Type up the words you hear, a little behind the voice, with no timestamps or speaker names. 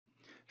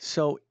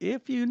So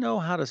if you know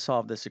how to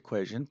solve this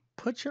equation,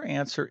 put your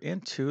answer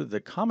into the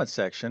comment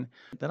section.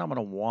 Then I'm going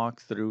to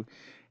walk through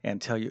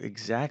and tell you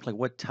exactly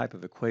what type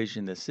of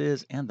equation this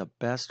is and the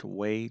best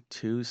way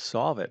to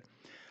solve it.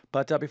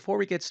 But before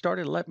we get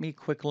started, let me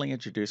quickly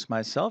introduce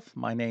myself.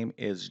 My name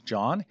is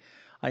John.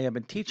 I have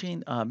been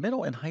teaching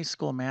middle and high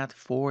school math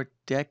for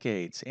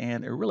decades,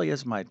 and it really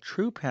is my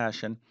true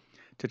passion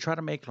to try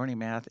to make learning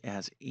math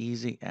as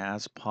easy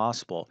as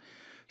possible.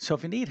 So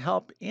if you need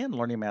help in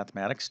learning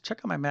mathematics,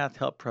 check out my math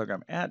help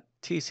program at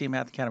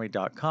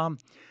tcmathacademy.com.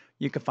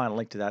 You can find a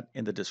link to that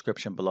in the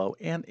description below.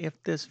 And if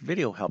this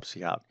video helps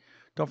you out,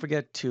 don't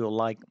forget to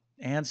like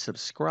and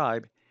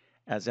subscribe,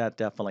 as that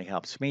definitely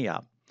helps me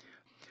out.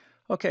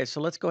 Okay, so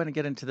let's go ahead and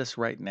get into this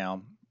right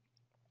now.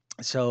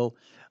 So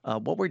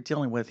what we're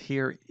dealing with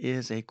here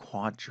is a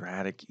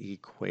quadratic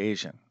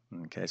equation.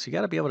 Okay, so you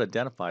got to be able to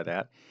identify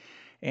that.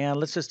 And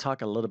let's just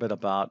talk a little bit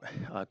about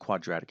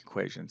quadratic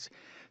equations.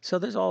 So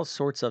there's all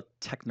sorts of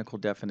technical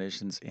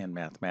definitions in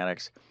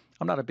mathematics.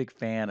 I'm not a big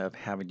fan of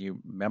having you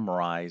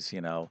memorize,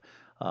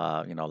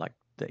 like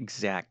the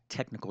exact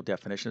technical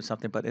definition of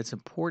something, but it's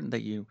important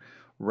that you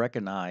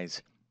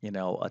recognize,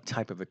 a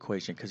type of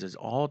equation because there's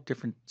all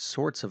different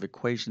sorts of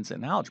equations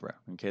in algebra.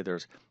 Okay,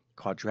 there's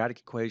quadratic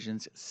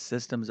equations,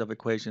 systems of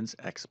equations,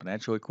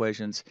 exponential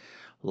equations,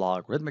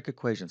 logarithmic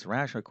equations,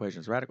 rational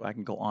equations, radical. I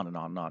can go on and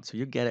on and on. So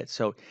you get it.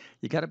 So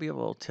you got to be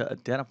able to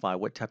identify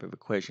what type of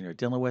equation you're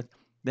dealing with.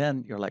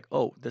 Then you're like,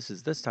 oh, this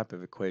is this type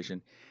of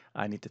equation.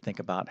 I need to think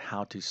about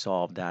how to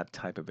solve that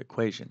type of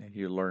equation. And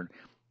you learn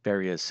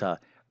various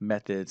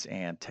methods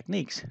and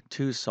techniques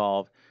to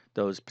solve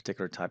those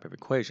particular type of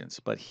equations.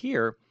 But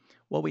here,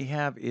 what we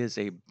have is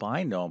a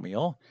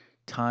binomial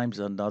times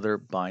another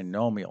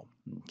binomial.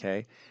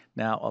 Okay.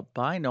 Now, a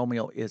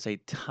binomial is a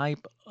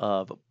type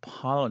of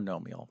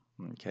polynomial.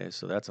 Okay,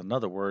 so that's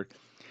another word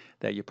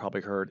that you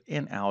probably heard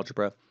in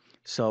algebra.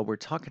 So we're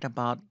talking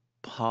about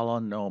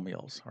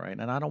polynomials, all right?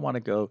 And I don't want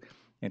to go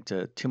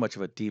into too much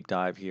of a deep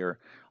dive here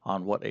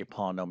on what a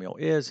polynomial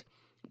is,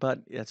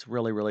 but it's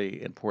really,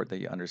 really important that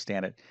you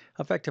understand it.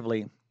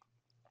 Effectively,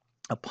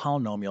 a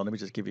polynomial, let me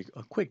just give you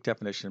a quick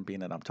definition, being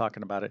that I'm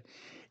talking about it,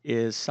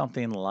 is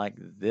something like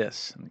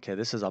this. Okay,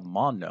 this is a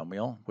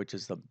monomial, which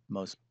is the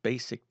most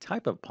basic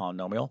type of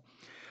polynomial.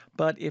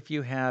 But if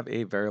you have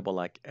a variable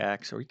like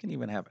x, or you can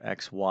even have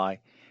x, y,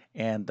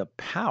 and the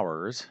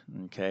powers,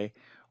 okay,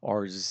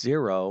 are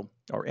 0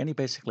 or any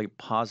basically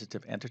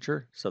positive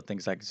integer, so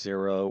things like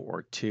 0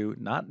 or 2,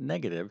 not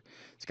negative,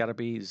 it's got to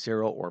be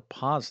 0 or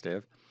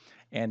positive,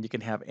 and you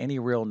can have any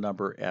real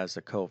number as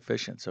a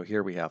coefficient. So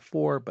here we have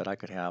 4, but I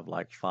could have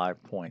like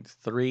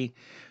 5.3.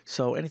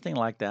 So anything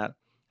like that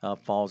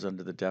falls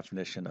under the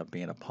definition of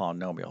being a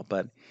polynomial.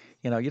 But,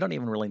 you don't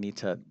even really need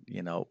to,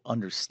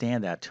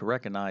 understand that to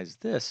recognize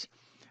this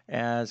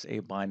as a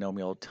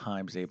binomial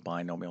times a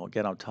binomial.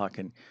 Again, I'm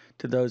talking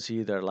to those of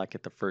you that are like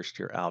at the first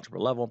year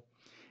algebra level.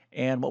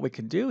 And what we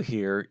can do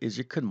here is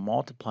you could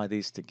multiply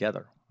these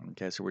together.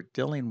 Okay, so we're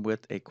dealing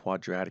with a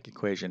quadratic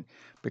equation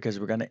because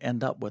we're going to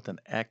end up with an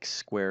x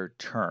squared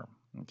term.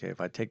 Okay, if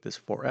I take this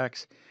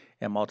 4x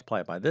and multiply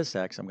it by this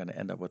x, I'm going to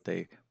end up with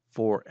a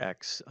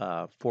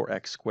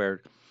 4x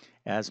squared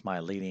as my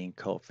leading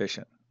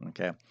coefficient.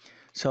 Okay,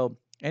 so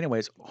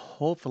anyways,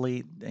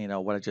 hopefully,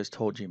 what I just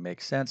told you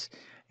makes sense.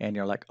 And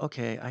you're like,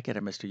 okay, I get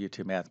it, Mr.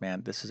 YouTube Math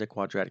Man. This is a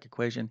quadratic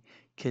equation.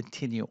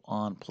 Continue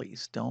on,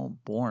 please.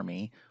 Don't bore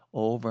me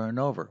over and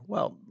over.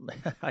 Well,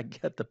 I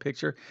get the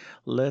picture.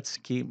 Let's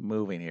keep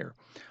moving here.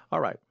 All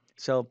right.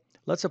 So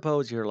let's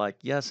suppose you're like,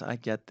 yes, I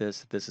get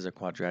this. This is a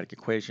quadratic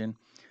equation.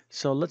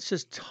 So let's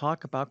just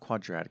talk about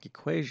quadratic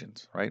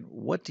equations, right?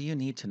 What do you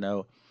need to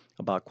know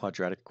about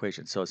quadratic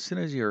equations? So as soon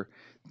as you're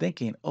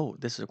thinking, oh,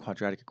 this is a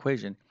quadratic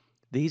equation,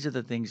 these are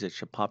the things that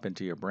should pop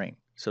into your brain.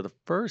 So the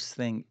first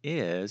thing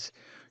is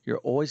you're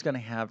always going to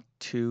have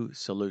two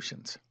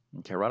solutions.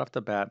 Okay, right off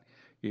the bat,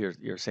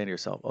 you're saying to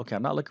yourself, okay,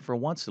 I'm not looking for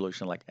one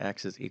solution like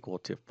x is equal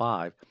to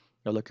 5.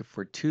 You're looking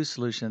for two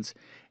solutions,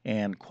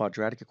 and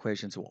quadratic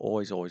equations will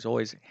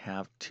always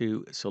have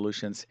two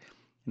solutions.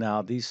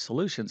 Now, these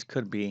solutions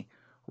could be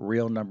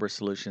real number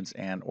solutions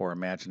and or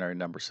imaginary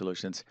number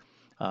solutions.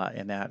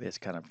 And that is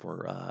kind of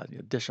for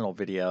additional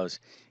videos.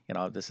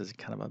 This is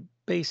kind of a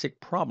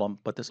basic problem,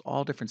 but there's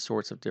all different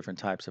sorts of different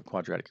types of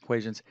quadratic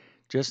equations.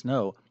 Just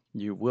know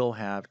you will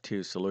have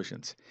two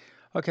solutions.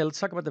 Okay, let's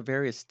talk about the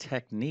various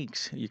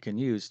techniques you can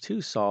use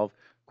to solve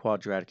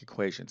quadratic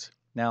equations.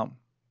 Now,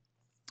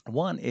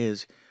 one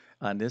is,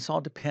 and this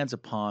all depends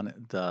upon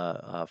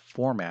the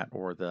format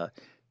or the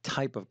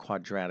type of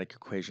quadratic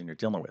equation you're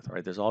dealing with,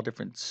 right? There's all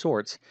different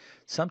sorts.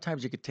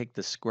 Sometimes you could take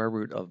the square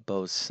root of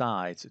both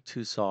sides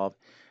to solve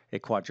a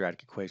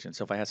quadratic equation.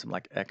 So if I had something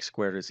like x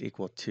squared is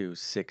equal to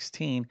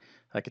 16,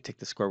 I could take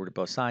the square root of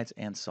both sides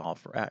and solve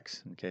for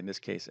x. Okay, in this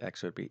case,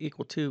 x would be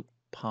equal to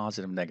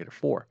positive negative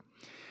 4.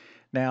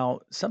 Now,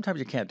 sometimes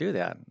you can't do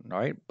that,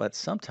 right? But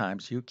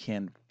sometimes you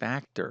can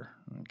factor.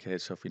 Okay,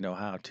 so if you know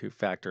how to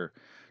factor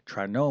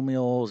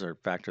trinomials or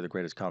factor the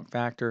greatest common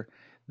factor,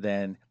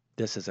 then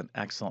this is an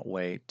excellent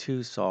way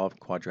to solve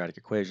quadratic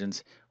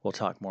equations. We'll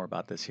talk more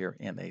about this here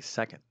in a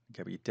second.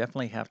 Okay, but you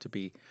definitely have to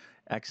be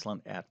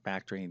excellent at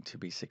factoring to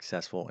be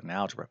successful in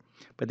algebra.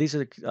 But these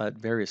are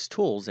various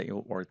tools that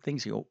you or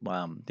things you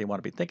they want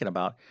to be thinking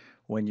about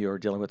when you're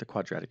dealing with a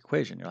quadratic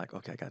equation. You're like,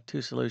 okay, I got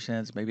two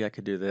solutions. Maybe I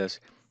could do this.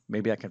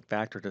 Maybe I can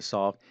factor to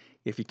solve.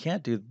 If you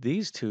can't do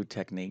these two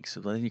techniques,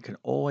 then you can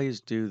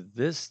always do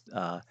this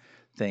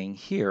thing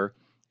here,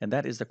 and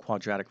that is the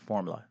quadratic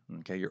formula.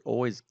 Okay, you're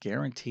always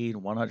guaranteed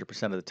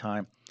 100% of the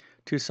time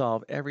to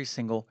solve every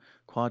single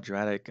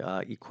quadratic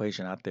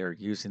equation out there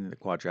using the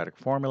quadratic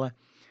formula.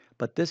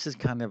 But this is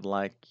kind of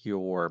like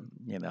your,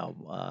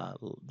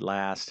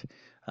 last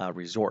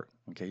resort.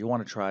 Okay, you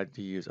want to try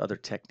to use other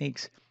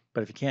techniques,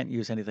 but if you can't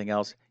use anything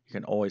else, you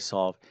can always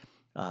solve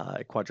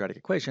a quadratic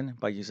equation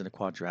by using the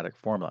quadratic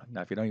formula.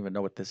 Now, if you don't even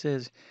know what this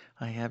is,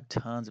 I have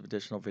tons of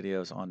additional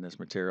videos on this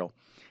material.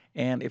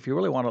 And if you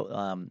really want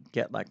to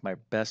get like my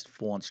best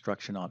full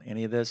instruction on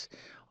any of this,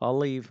 I'll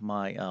leave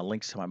my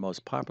links to my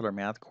most popular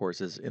math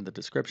courses in the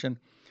description.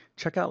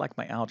 Check out like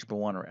my Algebra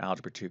 1 or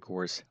Algebra 2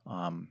 course.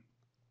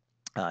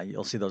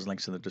 You'll see those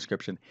links in the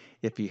description.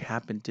 If you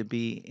happen to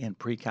be in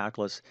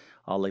pre-calculus,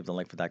 I'll leave the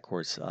link for that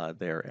course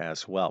there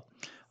as well.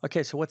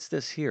 Okay, so what's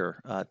this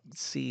here?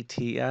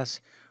 CTS?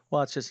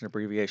 Well, it's just an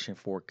abbreviation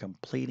for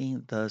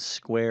completing the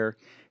square.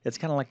 It's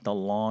kind of like the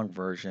long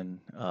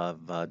version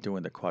of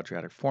doing the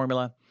quadratic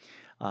formula.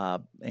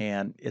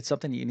 And it's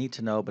something you need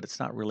to know, but it's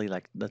not really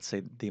like, let's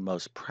say, the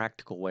most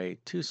practical way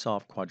to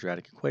solve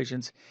quadratic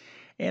equations.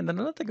 And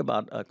another thing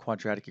about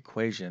quadratic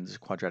equations,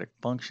 quadratic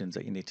functions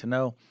that you need to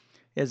know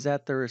is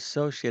that they're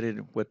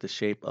associated with the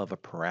shape of a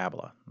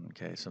parabola.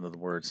 Okay, so in other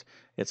words,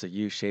 it's a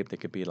U shape that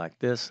could be like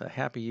this, a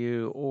happy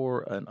U,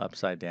 or an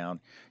upside down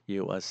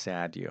U, a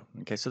sad U.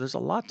 Okay, so there's a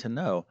lot to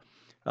know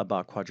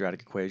about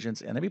quadratic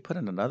equations. And let me put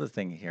in another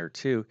thing here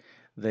too.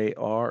 They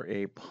are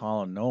a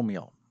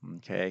polynomial,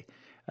 okay,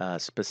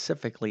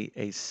 specifically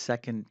a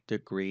second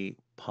degree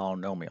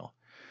polynomial.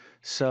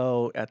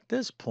 So at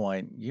this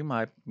point, you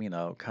might,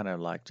 kind of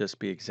like just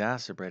be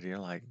exacerbated. You're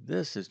like,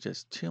 this is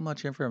just too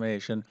much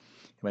information.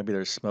 Maybe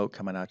there's smoke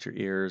coming out your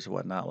ears,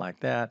 whatnot like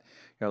that.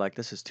 You're like,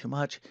 this is too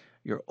much.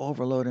 You're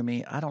overloading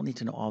me. I don't need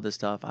to know all this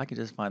stuff. I can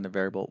just find the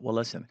variable. Well,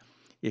 listen,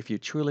 if you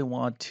truly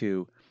want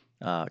to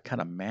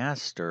kind of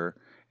master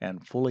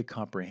and fully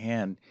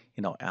comprehend,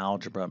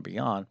 algebra and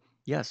beyond,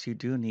 yes, you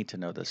do need to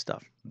know this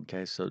stuff.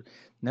 Okay, so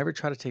never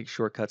try to take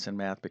shortcuts in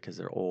math because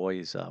they're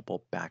always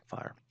will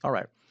backfire. All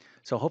right.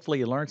 So hopefully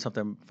you learned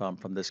something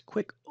from this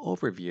quick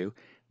overview.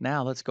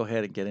 Now let's go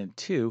ahead and get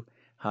into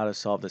how to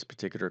solve this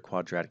particular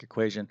quadratic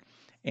equation.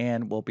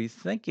 And we'll be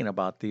thinking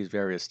about these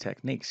various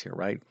techniques here,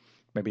 right?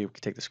 Maybe we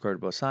could take the square root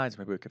of both sides,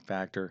 maybe we could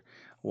factor,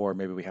 or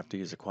maybe we have to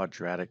use a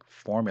quadratic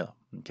formula.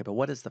 Okay, but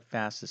what is the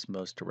fastest,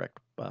 most direct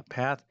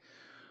path?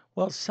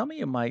 Well, some of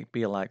you might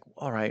be like,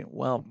 all right,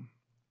 well,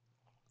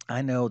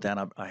 I know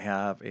that I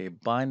have a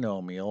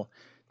binomial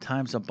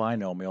times a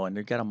binomial, and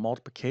you've got a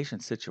multiplication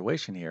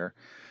situation here.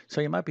 So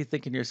you might be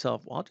thinking to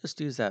yourself, well, I'll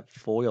just use that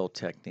FOIL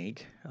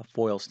technique.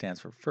 FOIL stands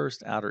for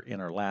first, outer,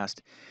 inner,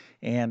 last.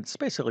 And it's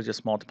basically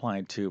just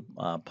multiplying two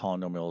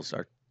polynomials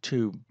or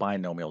two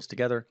binomials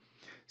together.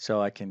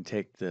 So I can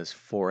take this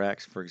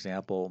 4x, for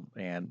example,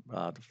 and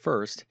the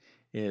first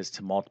is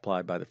to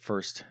multiply by the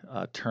first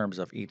terms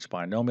of each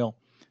binomial.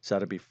 So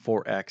that'd be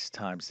 4x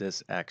times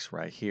this x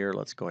right here.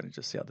 Let's go ahead and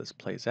just see how this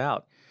plays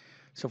out.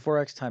 So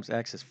 4x times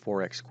x is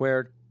 4x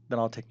squared. Then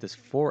I'll take this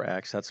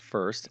 4x, that's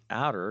first,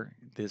 outer,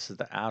 this is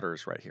the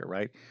outers right here,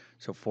 right?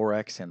 So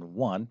 4x and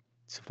 1,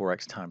 so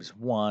 4x times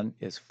 1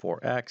 is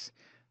 4x.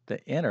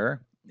 The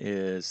inner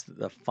is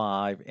the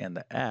 5 and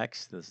the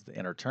x, this is the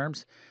inner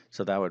terms,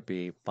 so that would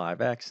be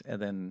 5x,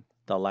 and then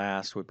the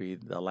last would be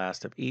the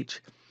last of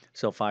each.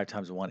 So 5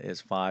 times 1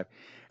 is 5.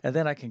 And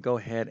then I can go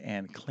ahead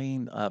and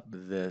clean up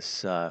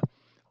this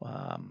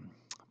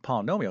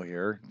polynomial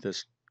here,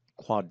 this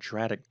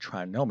quadratic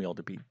trinomial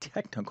to be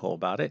technical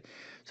about it.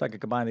 So I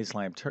can combine these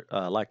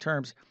like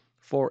terms.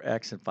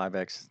 4x and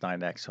 5x is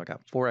 9x. So I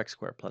got 4x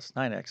squared plus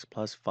 9x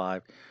plus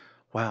 5.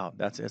 Wow,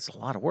 it's a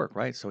lot of work,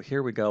 right? So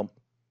here we go.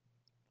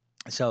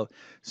 So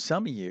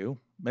some of you,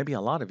 maybe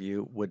a lot of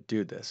you would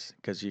do this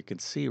because you can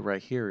see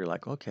right here, you're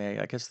like, okay,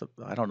 I guess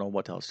I don't know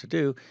what else to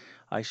do.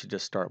 I should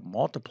just start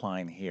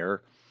multiplying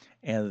here.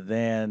 And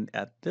then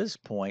at this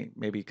point,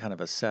 maybe kind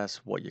of assess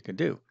what you can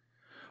do.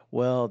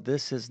 Well,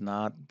 this is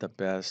not the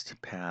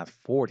best path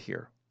forward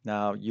here.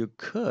 Now, you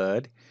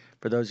could,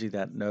 for those of you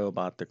that know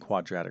about the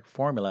quadratic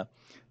formula,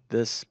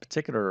 this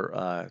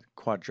particular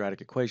quadratic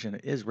equation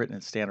is written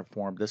in standard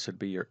form. This would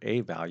be your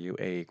A value,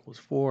 A equals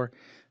 4.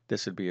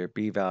 This would be your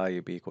B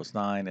value, B equals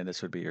 9. And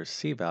this would be your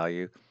C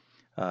value,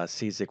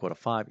 C is equal to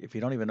 5. If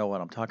you don't even know what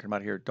I'm talking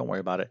about here, don't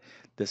worry about it.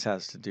 This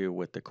has to do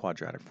with the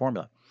quadratic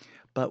formula.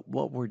 But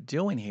what we're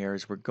doing here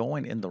is we're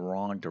going in the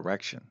wrong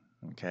direction,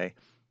 okay?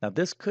 Now,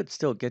 this could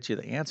still get you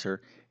the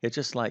answer. It's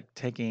just like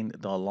taking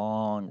the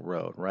long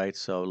road, right?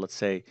 So let's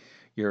say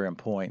you're in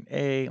point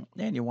A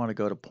and you want to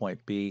go to point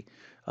B.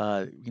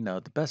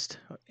 The best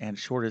and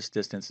shortest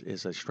distance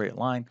is a straight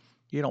line.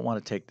 You don't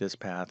want to take this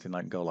path and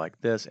like go like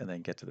this and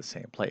then get to the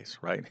same place,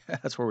 right?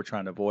 That's what we're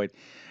trying to avoid.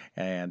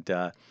 And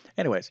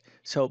anyways,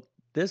 so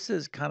this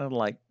is kind of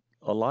like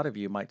a lot of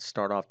you might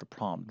start off the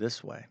problem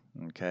this way,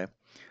 okay?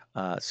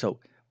 So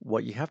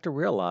what you have to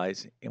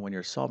realize when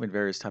you're solving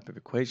various type of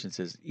equations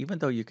is even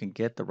though you can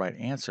get the right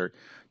answer,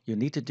 you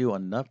need to do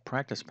enough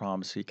practice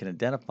problems so you can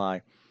identify,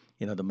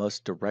 the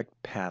most direct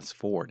paths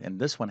forward. And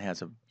this one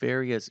has a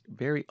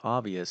very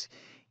obvious,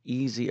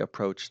 easy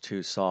approach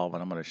to solve,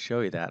 and I'm going to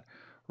show you that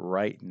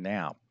right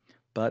now.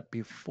 But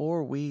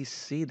before we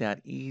see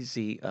that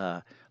easy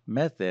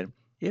method,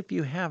 if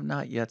you have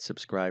not yet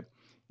subscribed,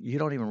 you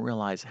don't even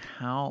realize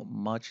how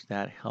much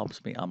that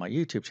helps me on my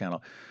YouTube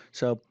channel.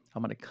 So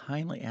I'm going to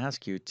kindly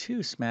ask you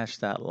to smash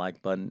that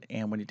like button.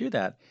 And when you do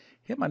that,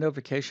 hit my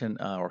notification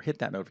or hit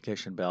that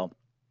notification bell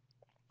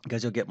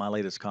because you'll get my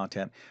latest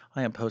content.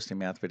 I am posting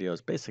math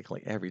videos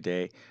basically every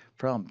day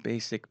from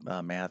basic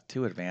math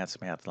to advanced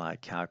math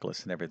like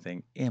calculus and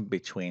everything in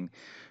between.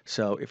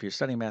 So if you're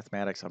studying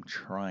mathematics, I'm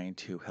trying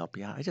to help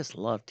you out. I just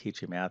love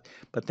teaching math.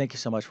 But thank you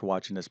so much for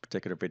watching this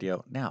particular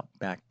video. Now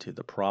back to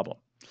the problem.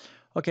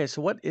 Okay,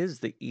 so what is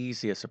the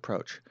easiest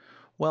approach?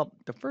 Well,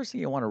 the first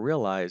thing you want to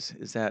realize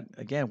is that,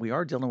 again, we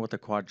are dealing with a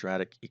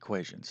quadratic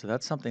equation. So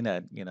that's something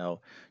that,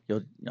 you'll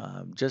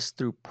just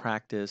through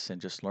practice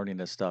and just learning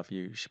this stuff,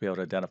 you should be able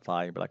to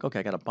identify. You'll be like, okay,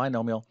 I got a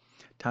binomial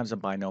times a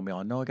binomial.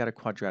 I know I got a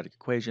quadratic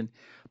equation.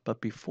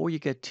 But before you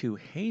get too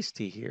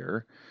hasty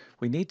here,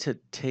 we need to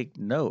take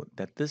note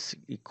that this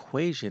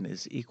equation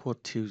is equal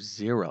to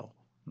 0.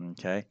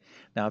 Okay,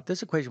 now if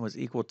this equation was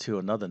equal to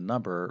another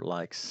number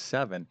like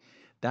 7,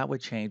 that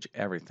would change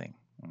everything,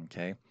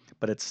 okay?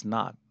 But it's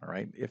not, all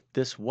right? If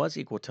this was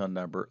equal to a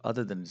number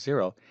other than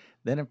 0,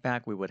 then in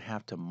fact we would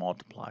have to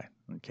multiply,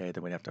 okay?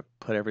 Then we'd have to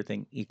put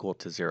everything equal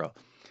to 0.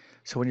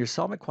 So when you're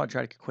solving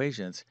quadratic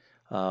equations,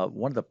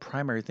 one of the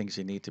primary things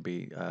you need to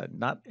be,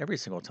 not every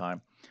single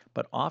time,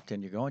 but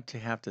often you're going to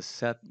have to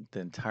set the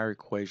entire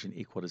equation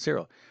equal to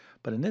 0.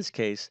 But in this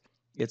case,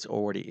 it's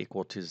already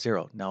equal to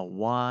 0. Now,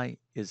 why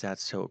is that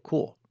so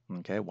cool?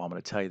 Okay, well, I'm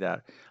going to tell you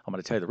that. I'm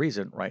going to tell you the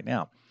reason right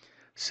now.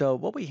 So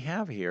what we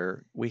have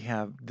here, we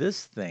have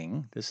this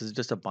thing. This is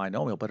just a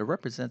binomial, but it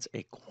represents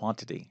a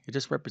quantity. It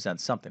just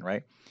represents something,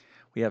 right?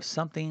 We have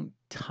something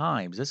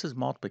times, this is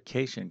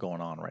multiplication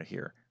going on right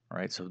here, all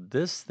right? So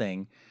this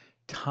thing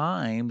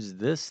times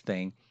this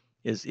thing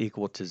is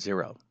equal to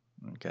 0,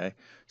 okay?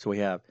 So we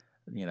have,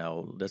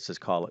 let's just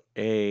call it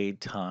A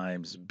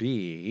times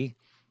B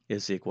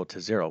is equal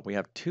to 0. We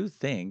have two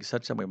things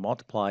such that we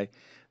multiply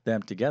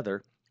them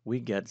together, we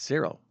get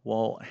 0.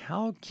 Well,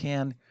 how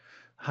can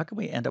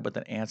we end up with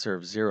an answer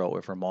of 0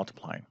 if we're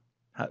multiplying?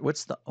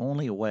 What's the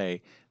only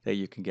way that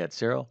you can get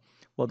 0?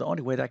 Well, the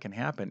only way that can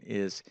happen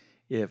is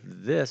if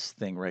this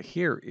thing right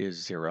here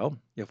is 0,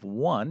 if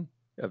one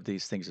of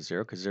these things is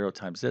 0, because 0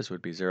 times this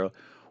would be 0,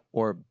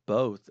 or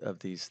both of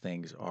these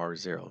things are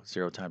 0.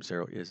 0 times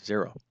 0 is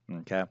 0,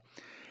 okay?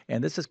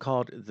 And this is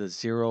called the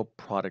zero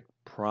product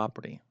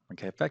property,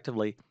 okay?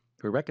 Effectively,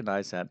 we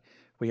recognize that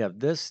we have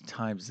this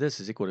times this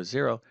is equal to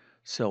 0,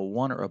 so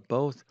one or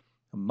both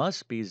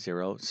must be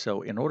 0.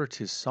 So in order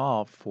to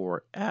solve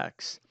for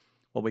x,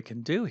 what we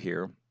can do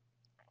here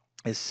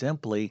is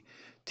simply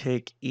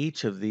take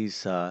each of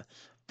these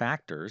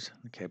factors,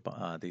 okay,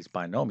 these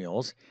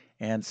binomials,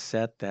 and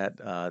set that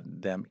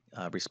them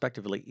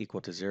respectively equal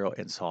to 0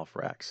 and solve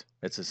for x.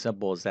 It's as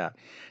simple as that.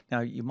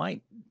 Now, you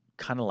might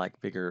kind of like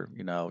figure,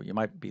 you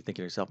might be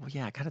thinking to yourself, well,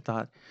 yeah, I kind of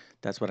thought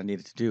that's what I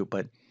needed to do,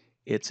 but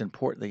it's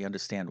important that you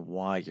understand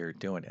why you're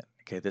doing it.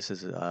 Okay, this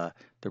is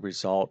the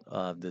result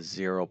of the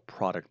zero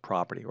product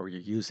property, or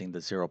you're using the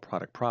zero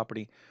product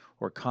property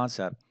or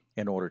concept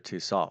in order to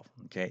solve.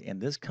 Okay, and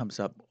this comes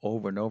up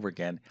over and over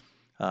again,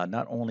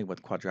 not only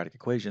with quadratic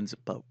equations,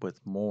 but with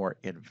more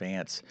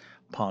advanced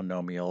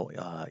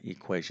polynomial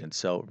equations.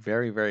 So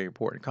very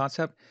important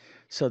concept.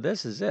 So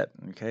this is it.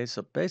 Okay,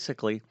 so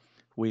basically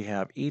we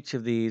have each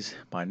of these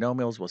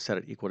binomials, we'll set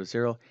it equal to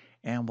 0,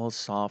 and we'll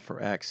solve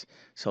for x.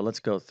 So let's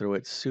go through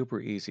it.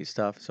 Super easy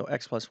stuff. So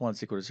x plus 1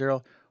 is equal to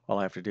 0. All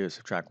I have to do is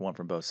subtract 1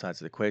 from both sides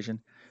of the equation.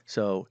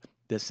 So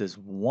this is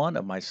one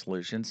of my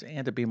solutions,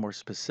 and to be more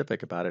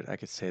specific about it, I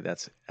could say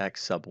that's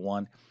x sub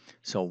 1.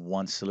 So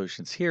one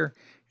solution's here,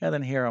 and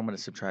then here I'm going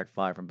to subtract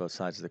 5 from both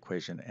sides of the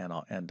equation, and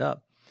I'll end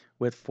up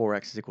with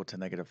 4x is equal to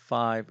negative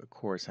 5. Of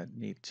course, I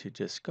need to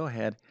just go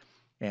ahead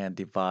and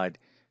divide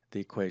the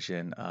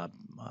equation,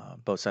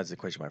 both sides of the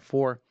equation by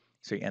 4.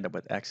 So you end up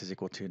with x is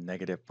equal to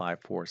negative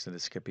 5/4. So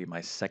this could be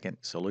my second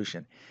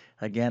solution.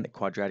 Again, a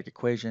quadratic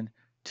equation,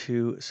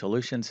 two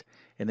solutions.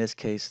 In this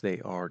case, they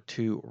are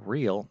two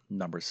real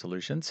number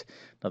solutions.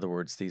 In other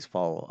words, these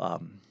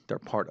fall, they're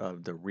part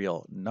of the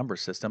real number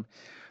system.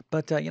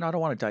 But, I don't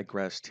want to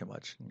digress too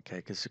much, okay,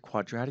 because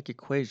quadratic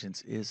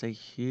equations is a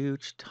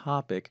huge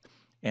topic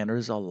and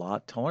there's a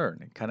lot to learn.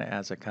 And kind of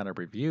as I kind of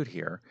reviewed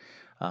here,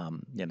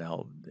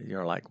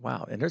 you're like,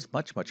 wow, and there's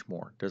much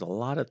more. There's a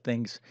lot of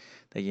things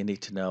that you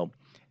need to know.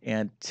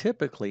 And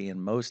typically in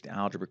most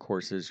algebra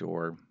courses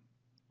or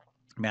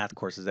math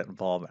courses that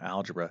involve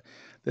algebra.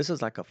 This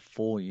is like a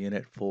full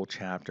unit, full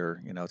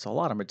chapter. It's a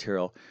lot of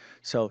material.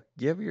 So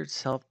give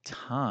yourself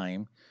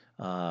time,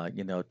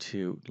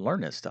 to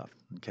learn this stuff.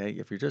 Okay.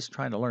 If you're just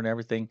trying to learn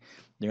everything,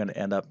 you're going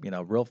to end up,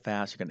 real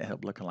fast. You're going to end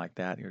up looking like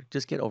that. You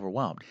just get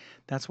overwhelmed.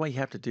 That's why you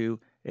have to do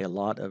a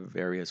lot of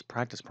various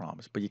practice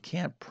problems. But you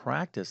can't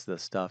practice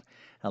this stuff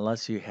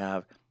unless you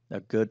have a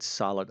good,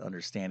 solid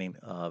understanding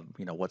of,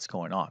 what's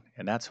going on.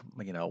 And that's,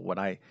 what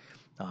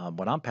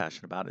I'm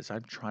passionate about is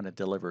I'm trying to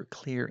deliver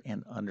clear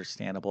and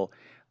understandable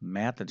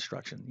math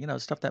instruction.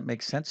 Stuff that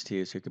makes sense to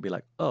you, so you could be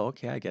like, "Oh,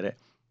 okay, I get it."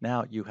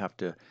 Now you have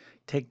to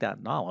take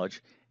that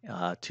knowledge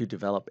to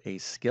develop a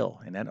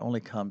skill, and that only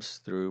comes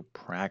through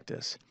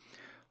practice.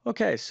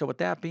 Okay, so with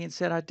that being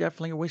said, I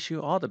definitely wish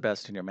you all the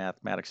best in your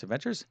mathematics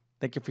adventures.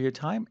 Thank you for your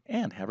time,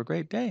 and have a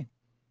great day.